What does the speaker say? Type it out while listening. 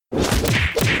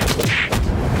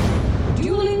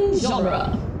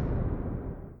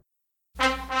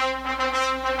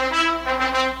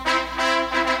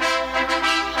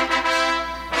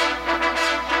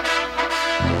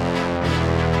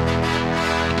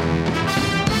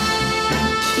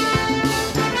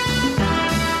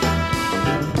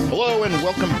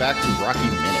welcome back to Rocky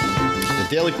Minute, the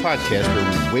daily podcast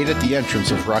where we wait at the entrance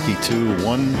of Rocky 2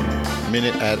 1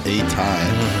 minute at a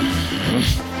time.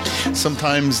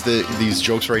 Sometimes these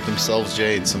jokes write themselves,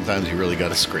 Jay, and sometimes you really got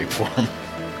to scrape for them.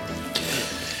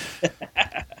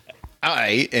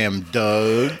 I am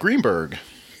Doug Greenberg.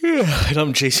 And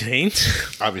I'm Jason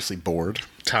Haynes. Obviously bored.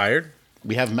 Tired.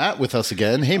 We have Matt with us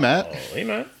again. Hey, Matt. Oh, hey,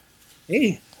 Matt.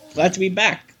 Hey, glad to be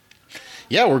back.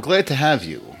 Yeah, we're glad to have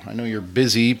you. I know you're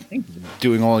busy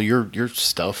doing all your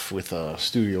stuff with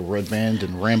Studio Red Band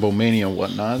and Rambo Mania and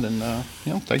whatnot, and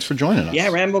thanks for joining us. Yeah,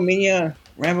 Rambo Mania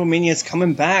is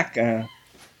coming back. I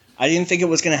didn't think it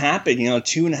was going to happen.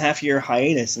 2.5 year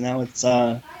hiatus, and now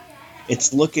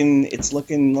it's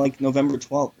looking like November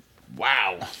 12th.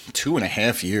 Wow,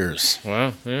 2.5 years.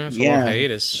 Wow, yeah, it's a long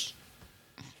hiatus.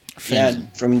 Yeah,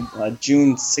 from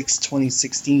June 6,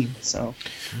 2016. So,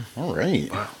 all right.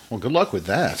 Well, good luck with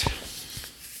that.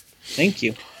 Thank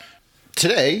you.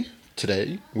 Today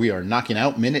we are knocking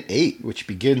out minute 8, which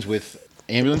begins with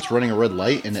ambulance running a red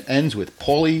light, and it ends with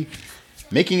Paulie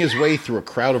making his way through a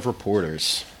crowd of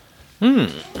reporters.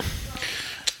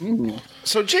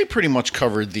 So Jay pretty much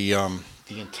covered the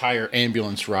entire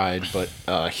ambulance ride, but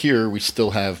here we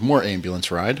still have more ambulance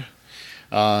ride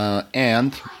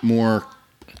and more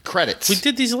credits. We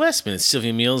did these last minute.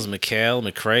 Sylvia Meals, McHale,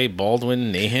 McRae,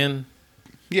 Baldwin, Nahan.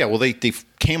 Yeah, well, they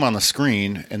came on the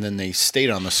screen, and then they stayed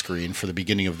on the screen for the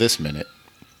beginning of this minute.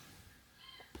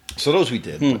 So those we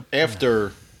did. But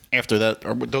after that,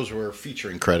 those were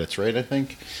featuring credits, right, I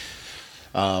think?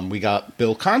 We got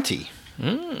Bill Conti,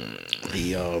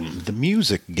 the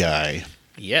music guy.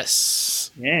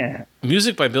 Yes. Yeah.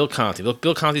 Music by Bill Conti. Look,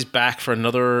 Bill Conti's back for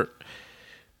another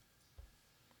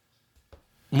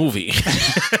movie.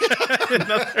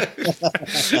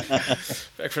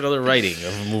 Back for another writing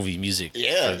of a movie music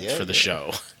for the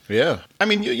show. Yeah. I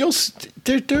mean,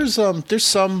 there's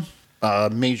some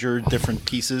major different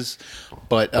pieces,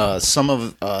 but some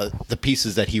of the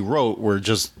pieces that he wrote were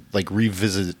just like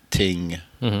revisiting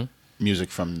music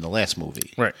from the last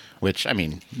movie. Right. Which, I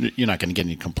mean, you're not going to get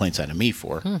any complaints out of me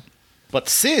for. But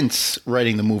since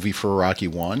writing the movie for Rocky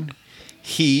 1,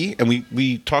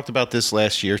 we talked about this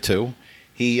last year too,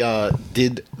 he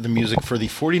did the music for the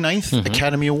 49th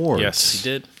Academy Awards. Yes, he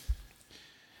did.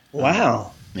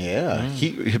 Wow. Yeah.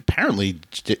 He apparently,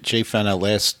 Jay found out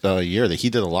last year that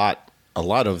he did a lot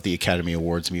of the Academy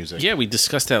Awards music. Yeah, we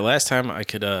discussed that last time. I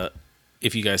could,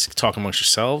 if you guys talk amongst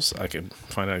yourselves, I could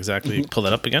find out exactly, pull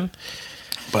that up again.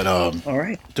 But all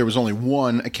right. There was only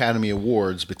one Academy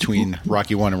Awards between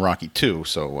Rocky 1 and Rocky 2,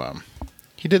 so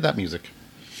he did that music.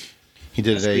 He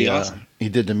did awesome. He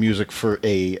did the music for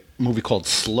a movie called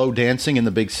Slow Dancing in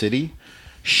the Big City,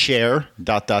 Cher ...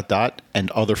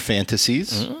 and Other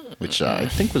Fantasies, which I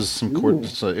think was some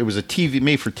so it was a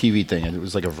made for TV thing, and it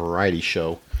was like a variety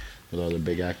show with other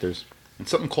big actors, and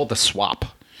something called The Swap,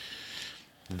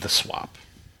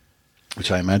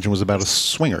 which I imagine was about a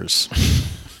swingers.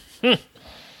 What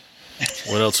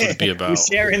else would it be about? We're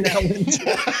sharing that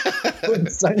one.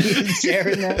 Sonny's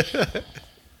sharing that.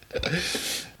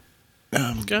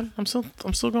 Good. I'm still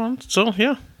going. So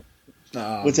yeah.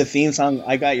 What's a theme song?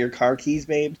 I got your car keys,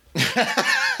 babe.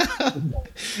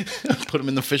 Put them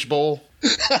in the fishbowl.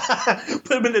 Put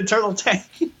them in the turtle tank.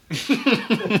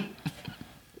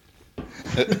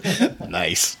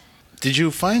 Nice. Did you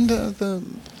find the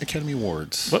Academy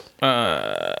Awards? What?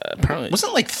 Apparently,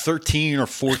 wasn't it like 13 or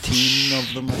 14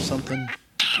 of them or something?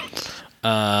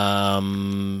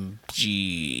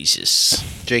 Jesus.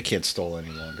 Jay can't stall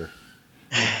any longer.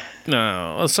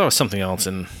 No, let's talk about something else.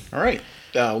 And all right,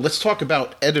 let's talk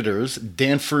about editors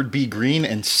Danford B. Green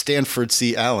and Stanford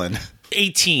C. Allen.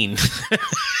 18.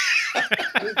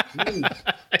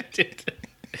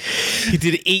 He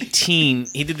did 18.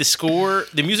 He did the score,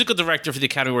 the musical director for the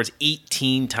Academy Awards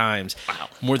 18 times. Wow.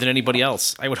 More than anybody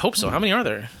else. I would hope so. How many are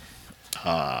there?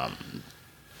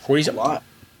 40? A lot.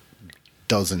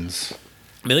 Dozens.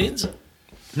 Millions?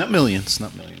 Not millions.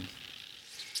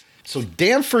 So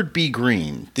Danford B.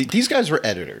 Green, these guys were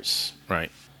editors. Right.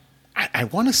 I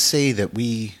want to say that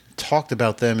we talked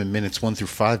about them in minutes 1 through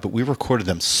 5, but we recorded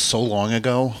them so long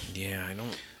ago. Yeah, I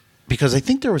don't. Because I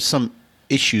think there was some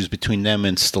issues between them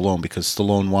and Stallone, because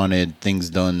Stallone wanted things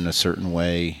done a certain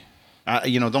way.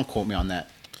 Don't quote me on that.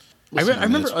 I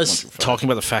remember us talking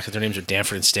about the fact that their names are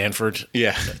Danford and Stanford.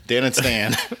 Yeah, Dan and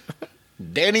Stan.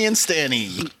 Danny and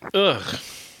Stanny. Ugh.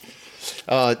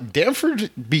 Danford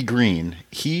B. Green,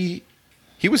 he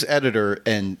was editor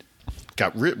and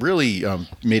got really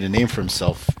made a name for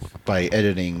himself by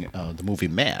editing the movie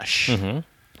MASH.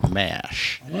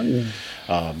 MASH,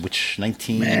 which I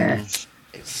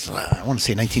want to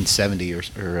say 1970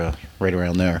 or right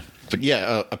around there. But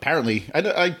yeah, apparently, I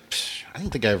don't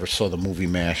think I ever saw the movie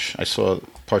MASH. I saw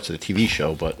parts of the TV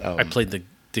show, but I played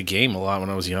the game a lot when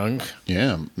I was young.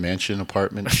 yeah, mansion,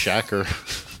 apartment, shacker.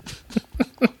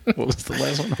 What was the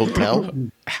last one? Hotel,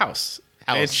 House.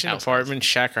 Mansion, apartment,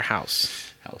 shack, or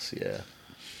house. house. Yeah.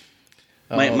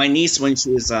 My niece, when she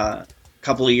was a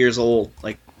couple of years old,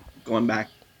 like going back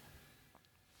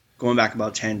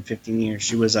about 10, 15 years,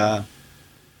 she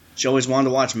always wanted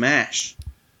to watch MASH.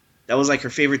 That was like her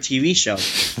favorite TV show.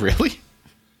 Really?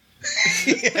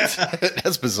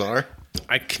 That's bizarre.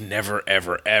 I can never,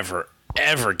 ever, ever,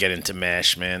 ever get into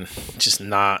MASH, man. Just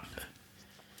not.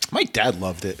 My dad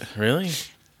loved it. Really?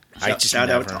 Shout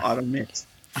out to Autumn Mix.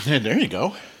 Yeah, there you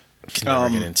go. Can never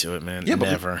get into it, man. Yeah,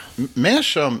 Never. but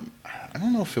MASH. I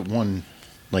don't know if it won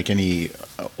like any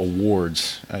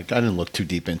awards. I didn't look too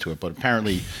deep into it, but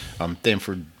apparently,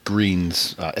 Danford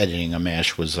Green's editing of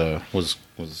MASH was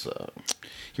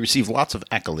he received lots of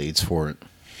accolades for it.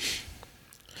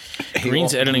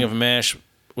 Green's editing of MASH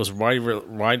was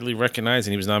widely recognized,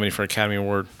 and he was nominated for an Academy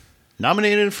Award.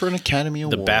 Nominated for an Academy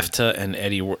The Award. BAFTA and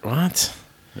Eddie Award. What?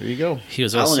 There you go. He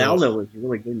was Alan also Alda was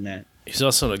really good in that. he's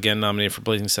also again nominated for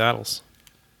Blazing Saddles.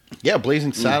 Yeah,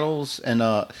 Blazing Saddles and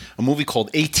a movie called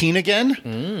 18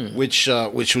 Again, which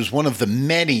was one of the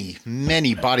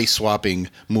many body swapping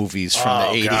movies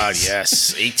from the 80s. Oh God,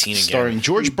 yes, 18 again. Starring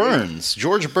George Burns.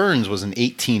 George Burns was in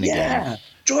 18 Yeah, Again.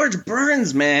 George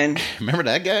Burns, man. Remember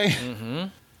that guy? Mm-hmm.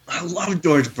 I love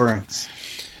George Burns.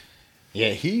 Yeah,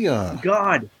 he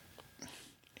God.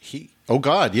 Oh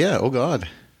God, yeah, oh God.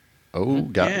 Oh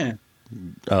God.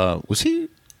 Yeah. Was he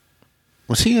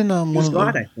in He one was of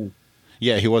God, the I think.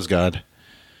 Yeah, he was God.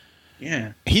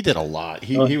 Yeah. He did a lot.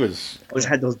 He was Always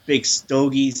had those big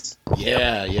stogies.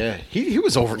 Yeah. He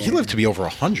was over he lived to be over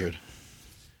 100.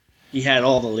 He had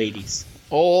all the ladies.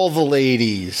 All the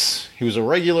ladies. He was a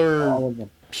regular All of them.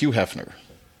 Hugh Hefner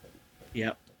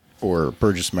Yep. or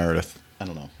Burgess Meredith. I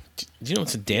don't know. Do you know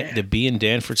what the B in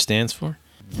Danford stands for?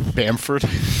 Bamford.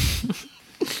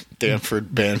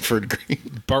 Banford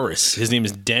Green. Burris. His name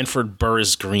is Danford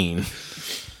Burris Green.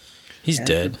 He's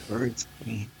dead. Birds.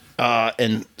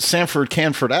 And Sanford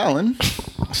Canford Allen,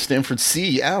 Stanford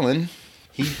C. Allen,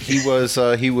 he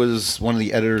was one of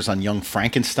the editors on Young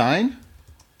Frankenstein.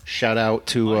 Shout out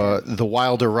to The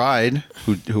Wilder Ride,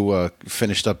 who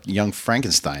finished up Young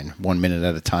Frankenstein 1 minute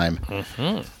at a time.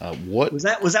 Mm-hmm. What Was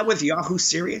that with Yahoo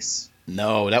Serious?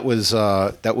 No, that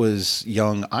was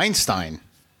Young Einstein.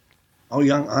 Oh,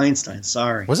 Young Einstein.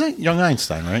 Sorry. Was it Young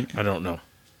Einstein, right? I don't know.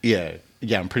 Yeah,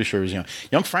 I'm pretty sure it was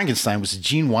Young Frankenstein was a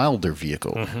Gene Wilder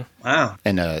vehicle. Mm-hmm. Wow.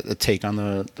 And a take on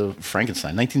the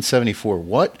Frankenstein. 1974.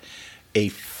 What a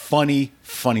funny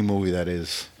movie that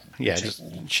is. Yeah, just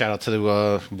shout out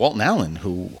to Walton Allen,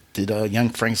 who did Young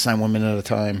Frankenstein 1 minute at a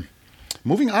time.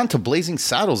 Moving on to Blazing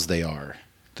Saddles, they are.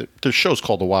 Their show's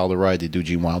called The Wilder Ride. They do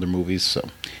Gene Wilder movies, so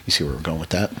you see where we're going with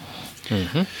that.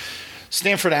 Mm-hmm.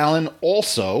 Stanford Allen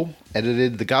also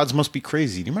edited The Gods Must Be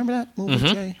Crazy. Do you remember that movie,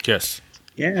 Jay? Yes.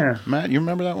 Yeah. Matt, you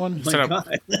remember that one? Is that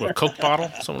a Coke bottle?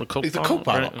 Someone with a Coke The bottle? Coke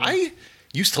bottle. Right? I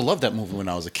used to love that movie when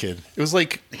I was a kid. It was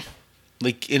like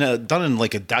done in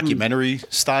like a documentary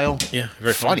style. Yeah,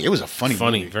 very funny. It was a funny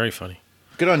movie. Very funny.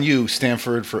 Good on you,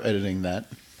 Stanford, for editing that.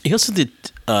 He also did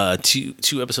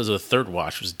two episodes of The Third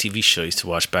Watch, which was a TV show I used to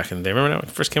watch back in the day. Remember that when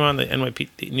it first came on, the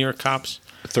NYPD, New York Cops?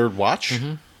 Third Watch?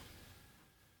 Mm-hmm.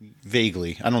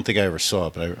 Vaguely. I don't think I ever saw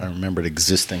it, but I remember it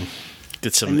existing.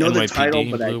 Did I some know NYPD the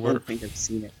title, but I blue don't work. think I've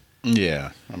seen it.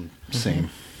 Yeah, same.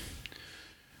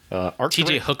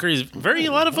 TJ Hooker is a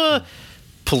lot of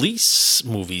police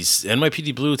movies.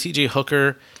 NYPD Blue, TJ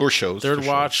Hooker, Or shows. Third for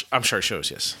sure. Watch. I'm sure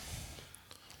shows, yes.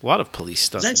 A lot of police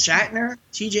stuff. Is that Shatner?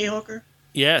 T.J. Hooker?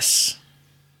 Yes.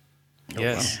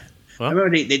 Yes. I Well,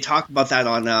 remember they talked about that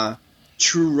on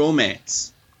True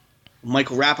Romance.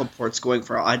 Michael Rappaport's going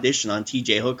for an audition on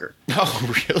T.J. Hooker.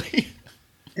 Oh, really?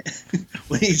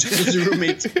 When he's his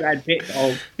roommate Brad Pitt.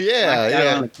 Oh,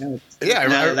 Yeah. On the couch. Yeah, I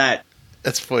remember that.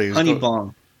 That's funny. It was Honey go-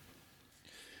 Bomb.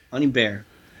 Honey Bear.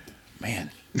 Man,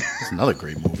 that's another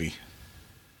great movie.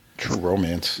 True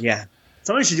Romance. Yeah.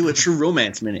 Somebody should do a True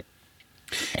Romance minute.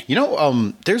 You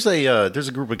know, there's a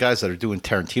group of guys that are doing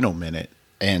Tarantino Minute,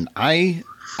 and I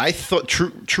thought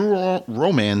True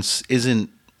Romance isn't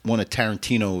one of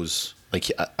Tarantino's.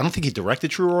 Like, I don't think he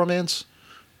directed True Romance,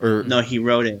 or No, he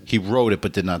wrote it. he wrote it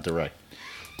but did not direct.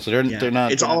 So they're Yeah.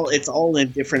 not. It's all in a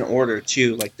different order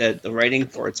too. Like the writing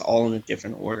for it's all in a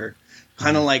different order.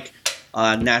 Kind of like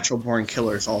Natural Born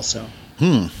Killers also.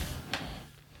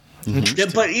 Yeah,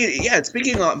 but yeah,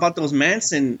 speaking about those the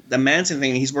Manson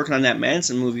thing, he's working on that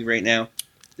Manson movie right now,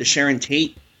 the Sharon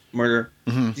Tate murder.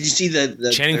 Did you see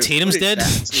the Channing the Tatum's footage dead?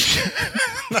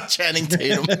 that- Not Channing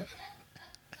Tatum.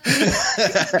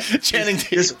 Channing Tatum.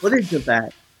 There's footage of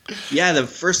that. Yeah, the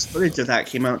first footage of that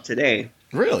came out today.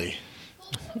 Really?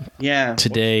 Yeah.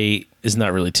 Today is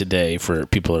not really today for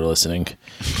people that are listening.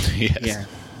 Yes. Yeah.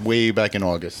 Way back in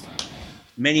August.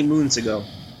 Many moons ago.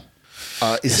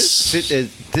 This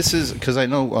is because I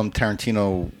know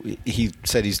Tarantino. He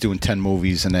said he's doing 10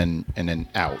 movies and then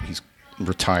out. He's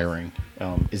retiring.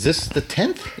 Is this the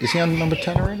 10th? Is he on number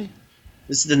 10 already?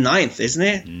 This is the 9th, isn't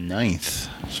it? 9th.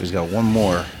 So he's got one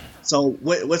more. So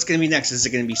what's going to be next? Is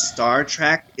it going to be Star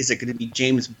Trek? Is it going to be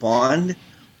James Bond?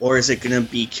 Or is it going to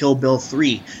be Kill Bill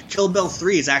 3? Kill Bill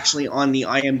 3 is actually on the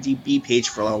IMDb page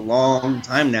for a long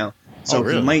time now. So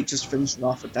really? he might just finish it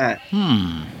off with that.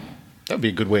 That'd be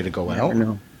a good way to go I out. don't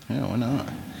know. Yeah, why not?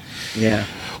 Yeah.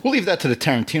 We'll leave that to the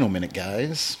Tarantino minute,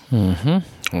 guys.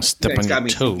 I'll step It's on got your me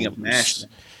thinking of toes.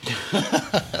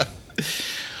 MASH.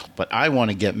 But I want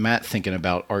to get Matt thinking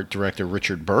about art director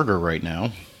Richard Berger right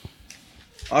now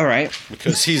All right.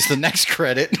 because he's the next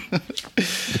credit.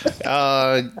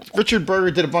 Richard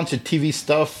Berger did a bunch of TV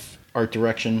stuff, art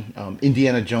direction,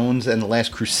 Indiana Jones and the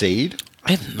Last Crusade.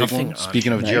 I have Big nothing one. on.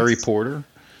 Speaking of Nice. Jerry Porter.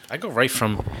 I go right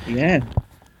from Yeah.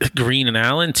 Green and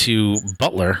Allen to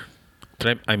Butler.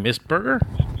 Did I miss Burger?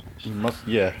 You must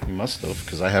have,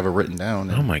 because I have it written down.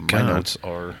 And Oh my God. My notes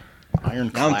are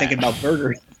ironclad. Now I'm thinking about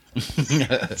Burger.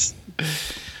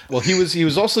 Well, he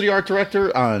was also the art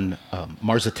director on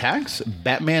Mars Attacks,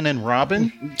 Batman and Robin,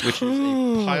 which is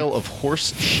a pile of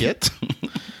horse shit.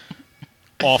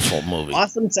 Awful movie.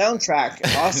 Awesome soundtrack.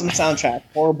 Awesome soundtrack.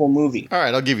 Horrible movie. All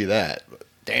right, I'll give you that.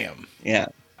 Damn. Yeah.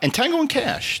 And Tango and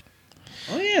Cash.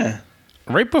 Oh, yeah.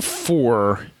 Right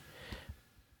before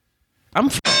I'm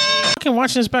fucking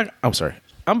watching this back. I'm sorry.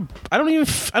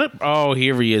 Oh,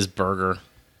 here he is, Burger.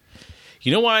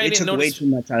 You know why I They didn't took way notice? too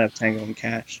much out of Tango and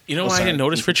Cash. You know Oh, why I sorry. didn't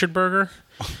notice Richard Berger?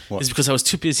 What? It's because I was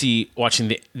too busy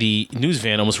watching the news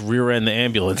van almost rear end the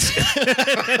ambulance,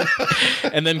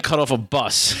 and then cut off a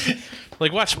bus.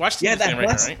 Like watch the Yeah, news that van right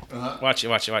bus- here, right? Watch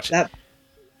it. That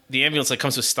The ambulance like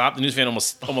comes to a stop. The news van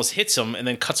almost hits him and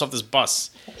then cuts off this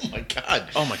bus. Oh my god.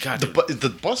 Oh my God, The, dude. the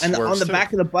bus and works on the too.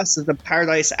 back of the bus is the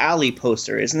Paradise Alley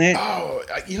poster, isn't it? Oh,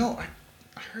 I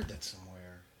heard that somewhere.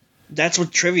 That's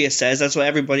what trivia says. That's what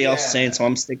everybody else is Yeah. saying, so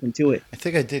I'm sticking to it. I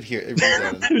think I did hear it.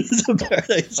 It's a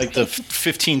Paradise Like the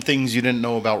 15 things you didn't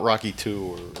know about Rocky 2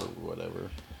 or whatever.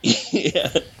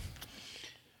 yeah.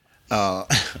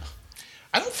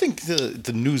 I don't think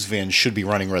the news van should be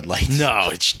running red lights. No,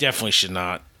 it definitely should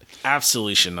not.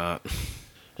 Absolutely should not.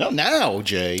 No, now,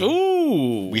 Jay,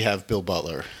 Ooh, we have Bill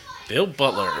Butler. Bill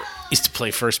Butler used to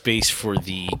play first base for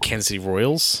the Kansas City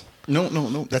Royals. No,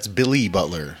 that's Billy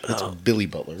Butler. That's Billy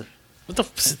Butler. What the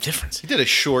fuck's the difference? He did a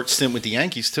short stint with the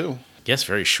Yankees, too. Yes,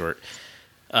 very short.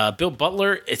 Bill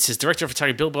Butler, it's his director of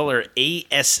photography, Bill Butler,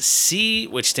 ASC,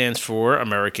 which stands for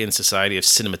American Society of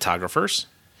Cinematographers.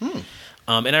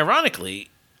 And ironically,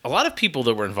 a lot of people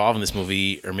that were involved in this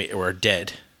movie are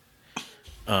dead.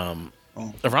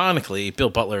 Ironically, Bill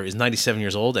Butler is 97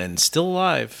 years old and still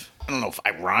alive. I don't know if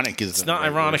ironic is. It's not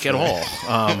ironic at all.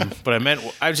 But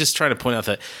I was just trying to point out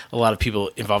that a lot of people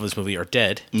involved in this movie are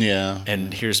dead. Yeah.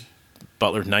 And here's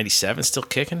Butler, 97, still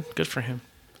kicking. Good for him.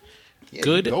 Yeah,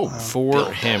 Good you go. for Bill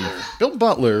him. Butler. Bill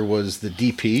Butler was the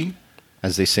DP,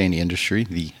 as they say in the industry,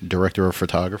 the director of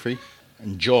photography.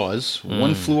 And Jaws,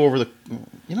 One Flew Over the...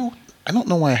 I don't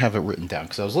know why I have it written down,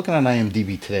 because I was looking on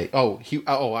IMDb today.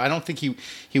 I don't think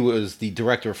he was the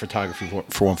director of photography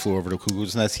for One Flew Over the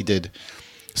Cuckoo's Nest. He did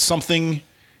something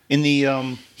in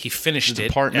the... He finished The it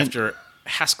department- after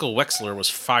Haskell Wexler was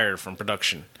fired from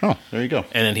production. Oh, there you go.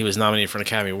 And then he was nominated for an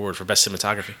Academy Award for Best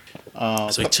Cinematography.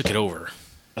 So he took it over.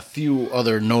 A few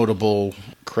other notable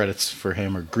credits for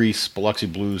him are Grease, Biloxi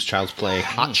Blues, Child's Play,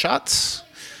 Hot Shots.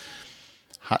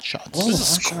 Hot Shots. Oh. This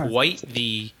is sure. quite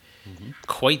the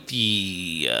what do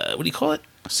you call it?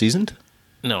 Seasoned?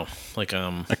 No, like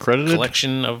Accredited?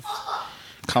 collection of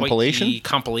Compilation?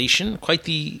 compilation. Quite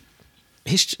the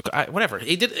history. Whatever.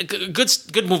 He did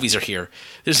good movies are here.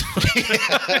 There's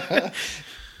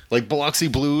Like Biloxi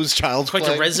Blues, Child's quite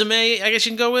Play. the resume. I guess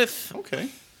you can go with. Okay.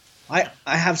 I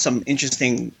have some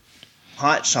interesting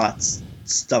hot shots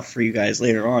stuff for you guys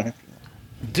later on.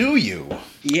 Do you?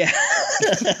 Yeah.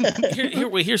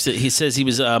 Here's it. He says he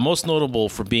was most notable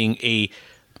for being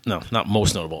not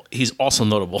most notable. He's also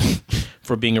notable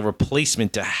for being a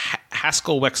replacement to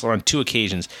Haskell Wexler on two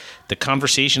occasions. The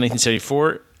Conversation,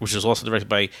 1974, which was also directed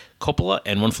by Coppola,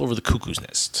 and One Flew Over the Cuckoo's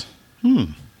Nest.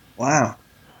 Wow.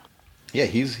 Yeah,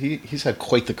 he's had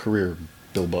quite the career,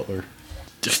 Bill Butler.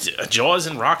 Jaws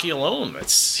and Rocky alone,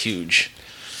 that's huge.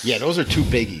 Yeah, those are two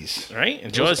biggies. Right?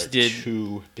 And Those Jaws are did.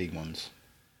 two big ones.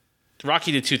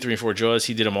 Rocky did 2, 3, and 4. Jaws,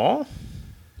 he did them all?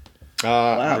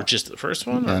 Wow. Or just the first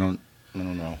one? I Or?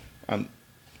 don't know.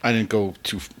 I didn't go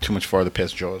too much farther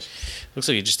past Jaws. Looks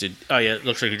like he just did. Oh, yeah.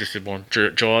 Looks like he just did one.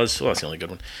 Jaws. Well, that's the only good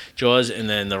one. Jaws, and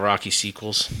then the Rocky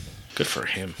sequels. Good for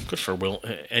him. Good for Will.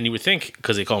 And you would think,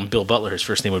 because they call him Bill Butler, his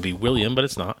first name would be William, but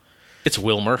it's not. It's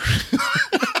Wilmer.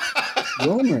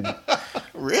 Wilmer.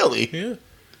 Really? Yeah.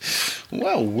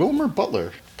 Wow, Wilmer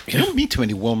Butler. You don't meet too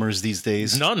many Wilmers these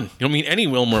days. None. You don't mean any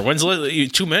Wilmer. When's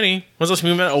too many? When's the last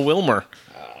time you met a Wilmer?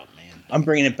 Oh, man. I'm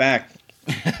bringing it back.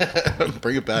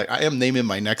 Bring it back. I am naming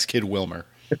my next kid Wilmer.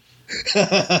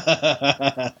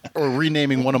 Or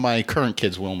renaming one of my current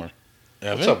kids Wilmer.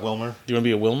 What's up, Wilmer? Do you want to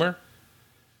be a Wilmer?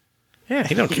 Yeah,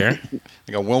 he don't care.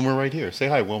 I got Wilmer right here. Say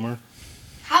hi, Wilmer.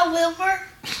 Hi, Wilbur.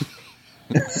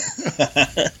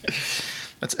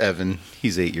 That's Evan.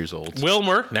 He's 8 years old.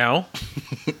 Wilmer now.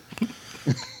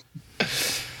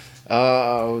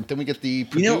 Then we get the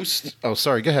produced. Oh,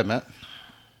 sorry. Go ahead, Matt.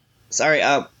 Sorry,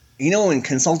 when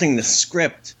consulting the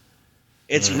script,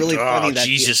 it's really funny that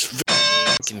Jesus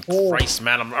fucking Christ,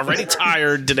 man! I'm already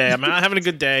tired today. I'm not having a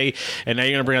good day, and now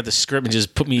you're gonna bring out the script and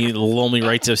just lull me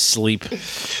right to sleep.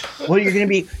 well, you're gonna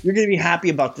be happy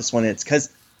about this one. It's because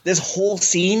this whole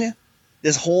scene,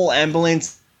 this whole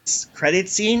ambulance credit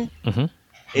scene,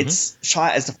 it's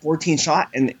shot as the 14 shot,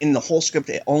 and in the whole script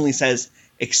it only says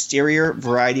exterior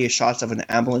variety of shots of an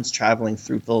ambulance traveling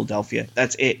through Philadelphia.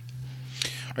 That's it.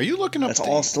 Are you looking up? That's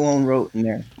all Stallone wrote in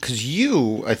there. Because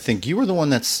I think you were the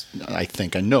one I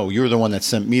know you were the one that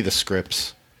sent me the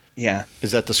scripts. Yeah.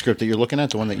 Is that the script that you're looking at?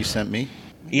 The one that you sent me?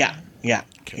 Yeah.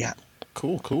 Okay. Yeah.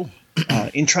 Cool.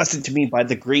 Entrusted to me by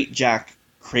the great Jack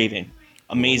Craven.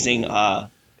 Amazing,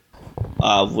 what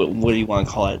do you want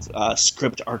to call it?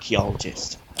 Script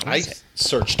archaeologist. I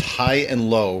searched high and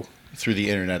low through the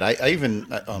internet. I even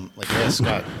asked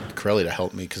Scott Corelli to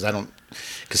help me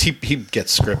because he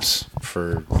gets scripts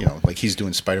for, like he's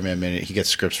doing Spider-Man Minute. He gets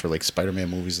scripts for like Spider-Man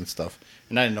movies and stuff.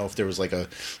 And I didn't know if there was like a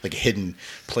hidden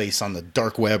place on the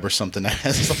dark web or something that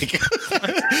has like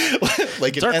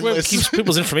an Dark endless... web keeps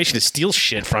people's information to steal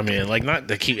shit from you, like not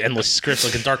to keep endless scripts.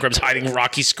 Like the dark web's hiding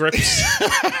Rocky scripts.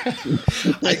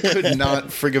 I could not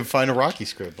friggin' find a Rocky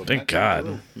script. But Thank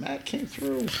God. Matt came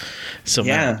through. So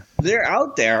Yeah, man, they're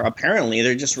out there. Apparently,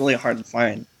 they're just really hard to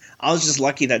find. I was just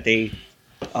lucky that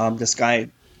this guy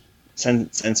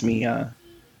sends me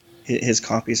his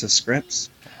copies of scripts.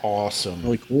 Awesome.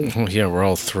 Really cool. oh, yeah, we're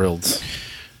all thrilled.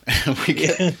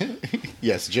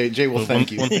 Yes, Jay will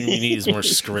thank you. One thing we need is more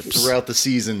scripts. Throughout the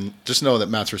season, just know that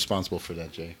Matt's responsible for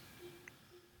that, Jay.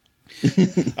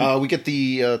 We get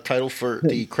the title for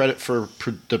the credit for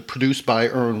produced by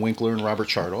Irwin Winkler and Robert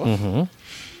Chardoff.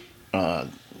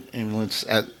 Ambulance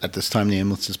at this time, the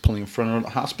ambulance is pulling in front of the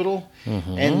hospital,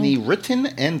 and the written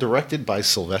and directed by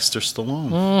Sylvester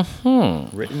Stallone.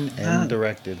 Written and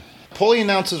directed. Paulie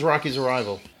announces Rocky's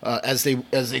arrival as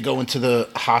they go into the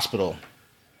hospital.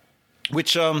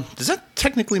 Which does that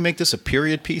technically make this a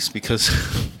period piece? Because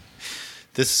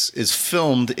this is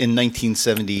filmed in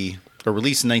 1970 or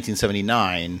released in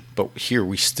 1979, but here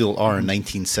we still are in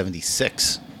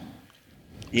 1976.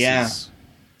 Yeah.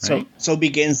 Right? So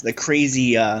begins the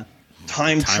crazy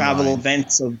time travel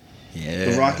events of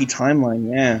the Rocky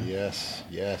timeline. Yeah.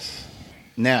 Yes.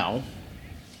 Now, I'm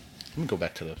gonna go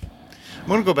back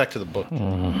to the book.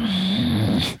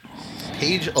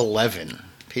 Page 11.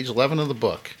 Page 11 of the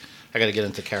book. I got to get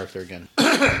into character again.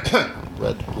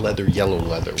 Red leather, yellow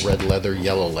leather. Red leather,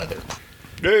 yellow leather.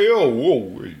 Hey,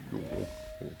 whoa.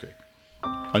 Okay.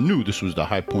 I knew this was the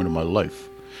high point of my life.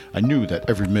 I knew that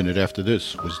every minute after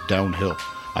this was downhill.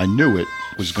 I knew it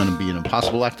was going to be an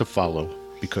impossible act to follow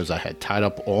because I had tied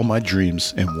up all my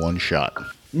dreams in one shot.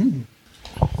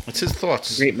 That's his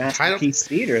thoughts. Great masterpiece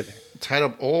theater there. Tied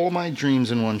up all my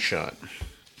dreams in one shot.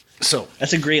 So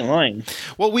that's a great line.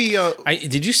 Well,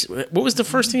 did you? What was the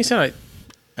first thing you said?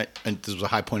 And this was a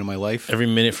high point of my life. Every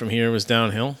minute from here was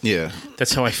downhill. Yeah,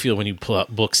 that's how I feel when you pull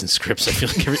out books and scripts. I feel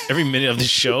like every minute of the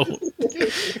show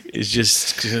is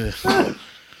just.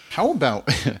 How about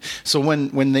so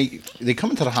when they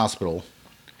come into the hospital?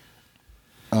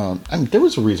 There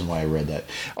was a reason why I read that.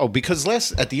 Oh, because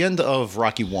at the end of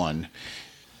Rocky 1,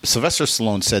 Sylvester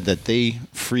Stallone said that they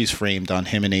freeze framed on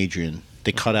him and Adrian.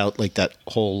 They cut out like that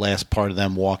whole last part of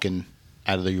them walking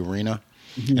out of the arena,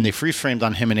 and they freeze framed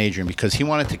on him and Adrian because he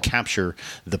wanted to capture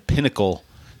the pinnacle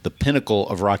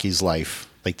of Rocky's life,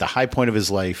 like the high point of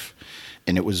his life,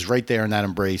 and it was right there in that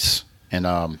embrace.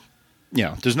 And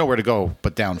there's nowhere to go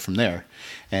but down from there.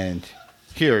 And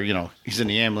here, he's in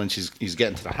the ambulance. He's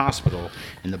getting to the hospital.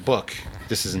 In the book,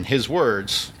 this is in his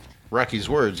words. Rocky's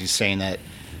words, he's saying that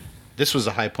this was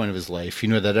a high point of his life. He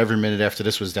knew that every minute after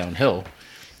this was downhill.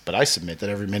 But I submit that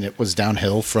every minute was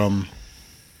downhill from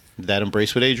that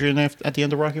embrace with Adrian at the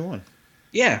end of Rocky 1.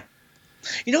 Yeah.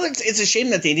 You know, it's a shame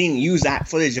that they didn't use that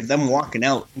footage of them walking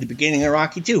out in the beginning of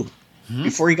Rocky 2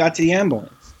 before he got to the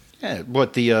ambulance. Yeah,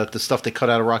 what, the stuff they cut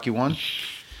out of Rocky 1?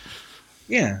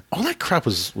 Yeah. All that crap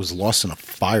was lost in a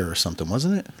fire or something,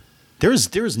 wasn't it?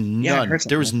 There's none. Yeah, I heard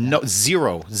There was something like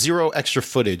zero extra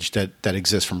footage that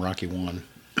exists from Rocky 1.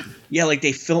 Yeah, like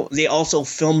they also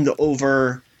filmed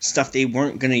over stuff they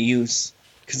weren't going to use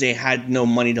because they had no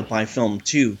money to buy film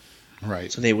too.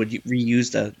 Right. So they would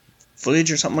reuse the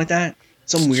footage or something like that.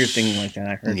 Some weird thing like that,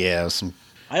 I heard. Yeah,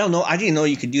 I don't know. I didn't know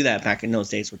you could do that back in those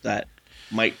days with that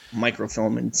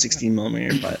microfilm and 16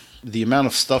 millimeter, but the amount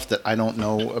of stuff that I don't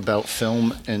know about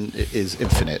film and is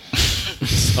infinite.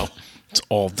 So It's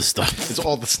all the stuff. it's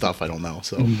all the stuff I don't know.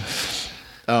 So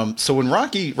so when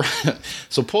Rocky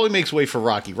so Paulie makes way for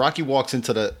Rocky. Rocky walks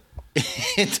into the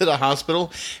into the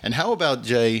hospital, and how about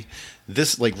Jay,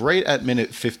 this like right at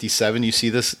minute 57, you see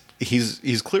this,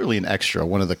 he's clearly an extra,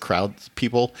 one of the crowd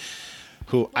people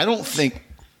who I don't think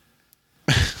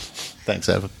thanks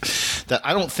Evan, that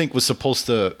I don't think was supposed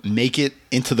to make it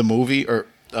into the movie or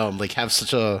like have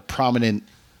such a prominent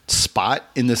spot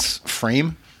in this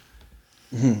frame.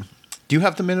 Do you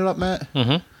have the minute up, Matt?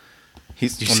 You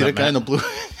see that guy in the blue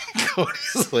coat?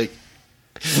 He's like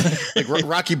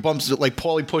Rocky bumps, like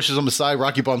Paulie pushes him aside,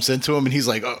 Rocky bumps into him, and he's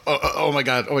like, oh my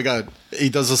god. He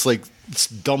does this like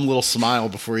dumb little smile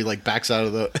before he like backs out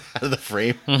of the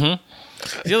frame.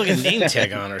 He's got like a name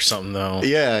tag on or something though.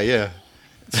 Yeah.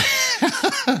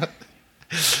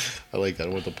 I like that. I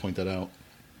want to point that out.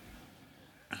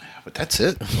 But that's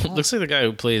it. Looks like the guy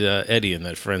who played Eddie in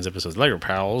that Friends episode. Like your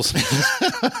pals.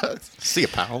 See ya,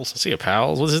 pals. See ya,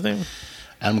 pals. What's his name?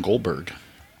 Adam Goldberg.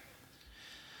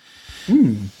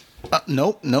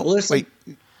 No. Well, Wait.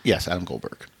 Yes, Adam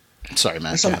Goldberg. Sorry,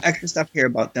 Matt. there's some extra stuff here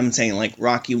about them saying like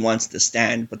Rocky wants to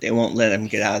stand, but they won't let him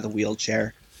get out of the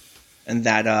wheelchair, and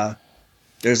that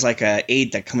there's like a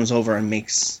aide that comes over and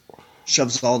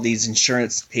shoves all these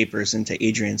insurance papers into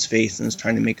Adrian's face and is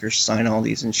trying to make her sign all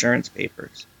these insurance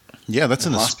papers. Yeah, that's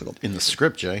in the hospital. in the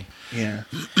script, Jay. Yeah.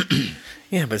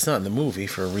 Yeah, but it's not in the movie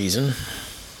for a reason.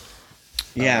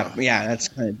 Yeah, that's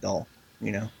kind of dull,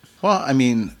 you know. Well, I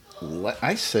mean,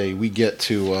 I say we get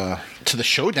to the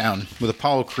showdown with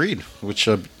Apollo Creed, which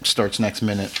starts next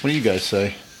minute. What do you guys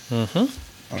say? All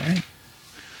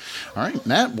right,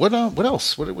 Matt. What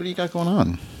else? What do you got going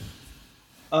on?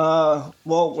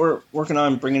 Well, we're working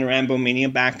on bringing Rambo Mania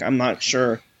back. I'm not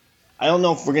sure. I don't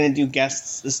know if we're gonna do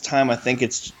guests this time. I think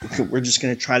we're just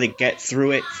gonna try to get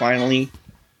through it finally.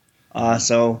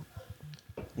 So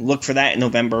look for that in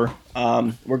November.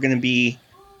 We're gonna be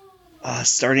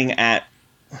starting at.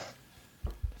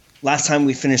 Last time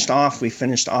we finished off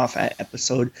at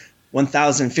episode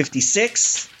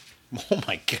 1056. Oh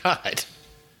my god!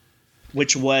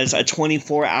 Which was a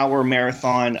 24-hour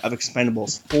marathon of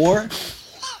Expendables 4.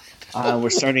 We're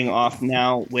starting off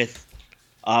now with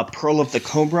Pearl of the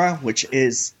Cobra, which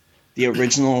is the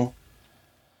original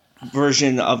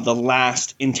version of the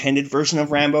last intended version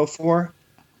of Rambo 4.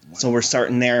 So we're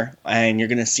starting there, and you're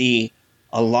going to see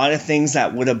a lot of things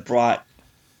that would have brought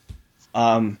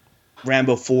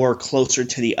Rambo 4 closer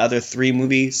to the other three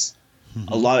movies.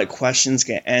 A lot of questions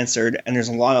get answered, and there's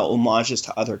a lot of homages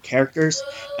to other characters,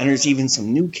 and there's even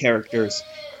some new characters,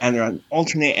 and there's an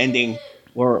alternate ending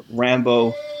where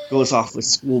Rambo goes off with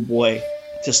Schoolboy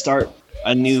to start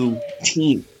a new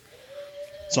team.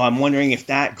 So I'm wondering if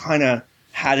that kind of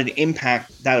had an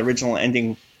impact, that original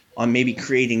ending, on maybe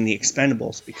creating the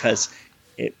Expendables, because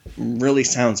it really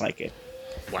sounds like it.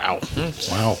 Wow!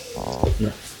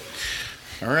 Yeah.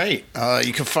 All right.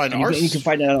 You can find You can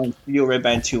find that on Studio Red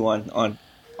Band 2 on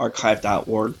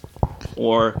archive.org.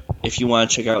 Or if you want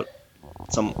to check out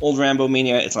some old Rambo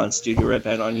Mania, it's on Studio Red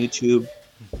Band on YouTube.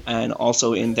 And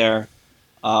also in there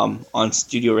on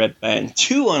Studio Red Band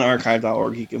 2 on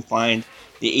archive.org, you can find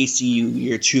the ACU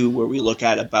Year 2, where we look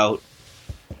at about,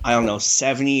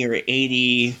 70 or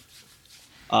 80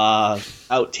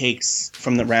 outtakes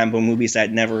from the Rambo movies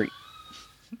that never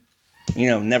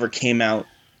came out.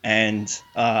 And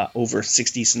over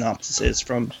 60 synopsises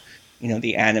from,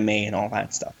 the anime and all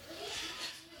that stuff.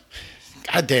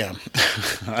 God damn.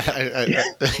 I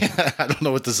don't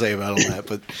know what to say about all that,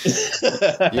 but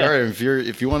yeah,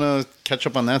 if you want to catch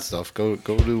up on that stuff, go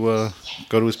to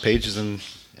his pages and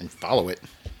follow it.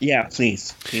 Yeah,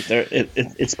 please.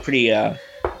 It's pretty.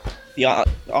 The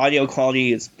audio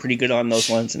quality is pretty good on those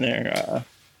ones, and they're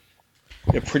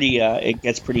pretty. It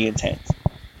gets pretty intense.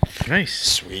 Nice.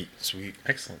 Sweet.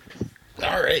 Excellent.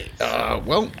 All right.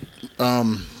 Well,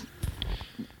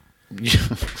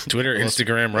 Twitter,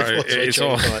 Instagram, right? Lost my It's train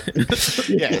all. of thought.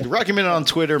 Yeah, Rocky Minute on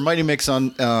Twitter, Mighty Mix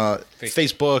on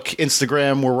Facebook,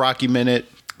 Instagram, we're Rocky Minute.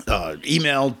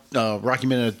 Email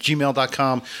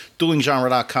rockyminute@gmail.com,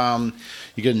 duelinggenre.com.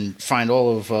 You can find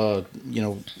all of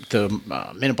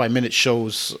the minute by minute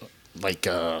shows like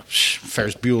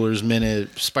Ferris Bueller's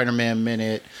Minute, Spider-Man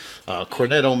Minute,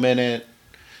 Cornetto Minute,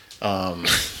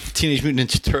 Teenage Mutant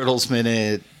Ninja Turtles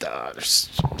Minute, there's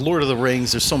Lord of the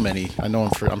Rings. There's so many. I know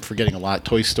I'm forgetting a lot.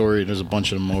 Toy Story. There's a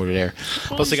bunch of them over there.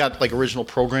 Plus, they got like original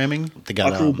programming. They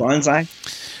got Buckaroo Banzai.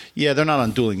 yeah, they're not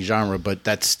on Dueling Genre, but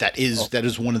that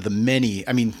is one of the many.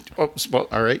 I mean, well,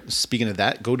 all right. Speaking of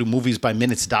that, go to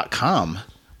moviesbyminutes.com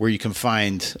where you can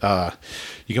find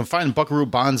Buckaroo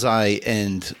Banzai,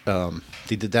 and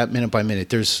they did that minute by minute.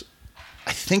 There's,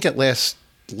 I think at last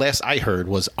I heard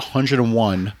was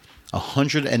 101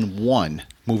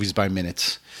 movies by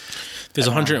minutes. There's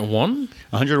 101?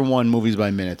 101 movies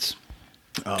by minutes.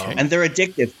 Okay. And they're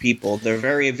addictive, people. They're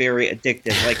very, very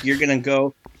addictive. Like, you're gonna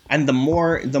go, and the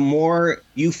more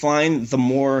you find, the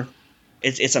more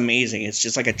it's amazing. It's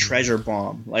just like a treasure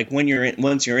bomb. Like once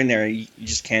you're in there, you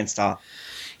just can't stop.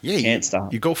 Yeah, Can't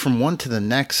stop. You go from one to the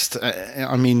next.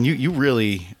 I mean, you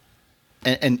really,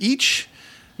 and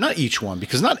not each one,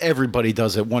 because not everybody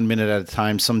does it 1 minute at a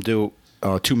time. Some do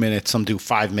 2 minutes, some do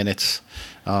 5 minutes,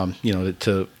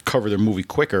 to cover their movie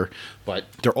quicker. But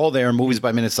they're all there,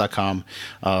 moviesbyminutes.com.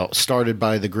 Started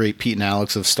by the great Pete and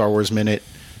Alex of Star Wars Minute.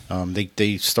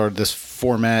 They started this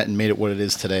format and made it what it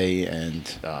is today.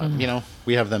 And,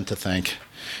 we have them to thank.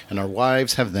 And our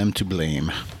wives have them to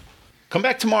blame. Come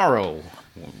back tomorrow.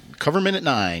 Cover Minute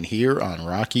 9 here on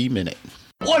Rocky Minute.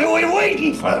 What are we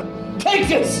waiting for? Take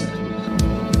this!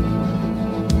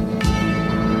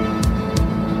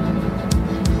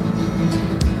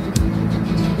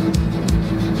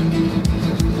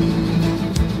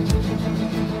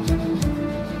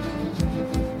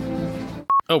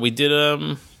 Oh, we did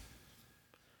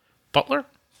Butler?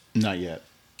 Not yet.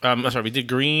 I'm sorry, we did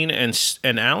Green and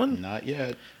Allen, Not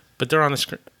yet. but they're on the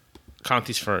screen.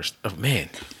 Conti's first. Oh man,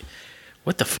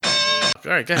 what the?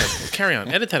 All right, go ahead. Carry on.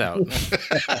 Edit that out.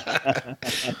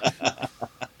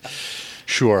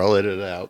 Sure, I'll edit it out.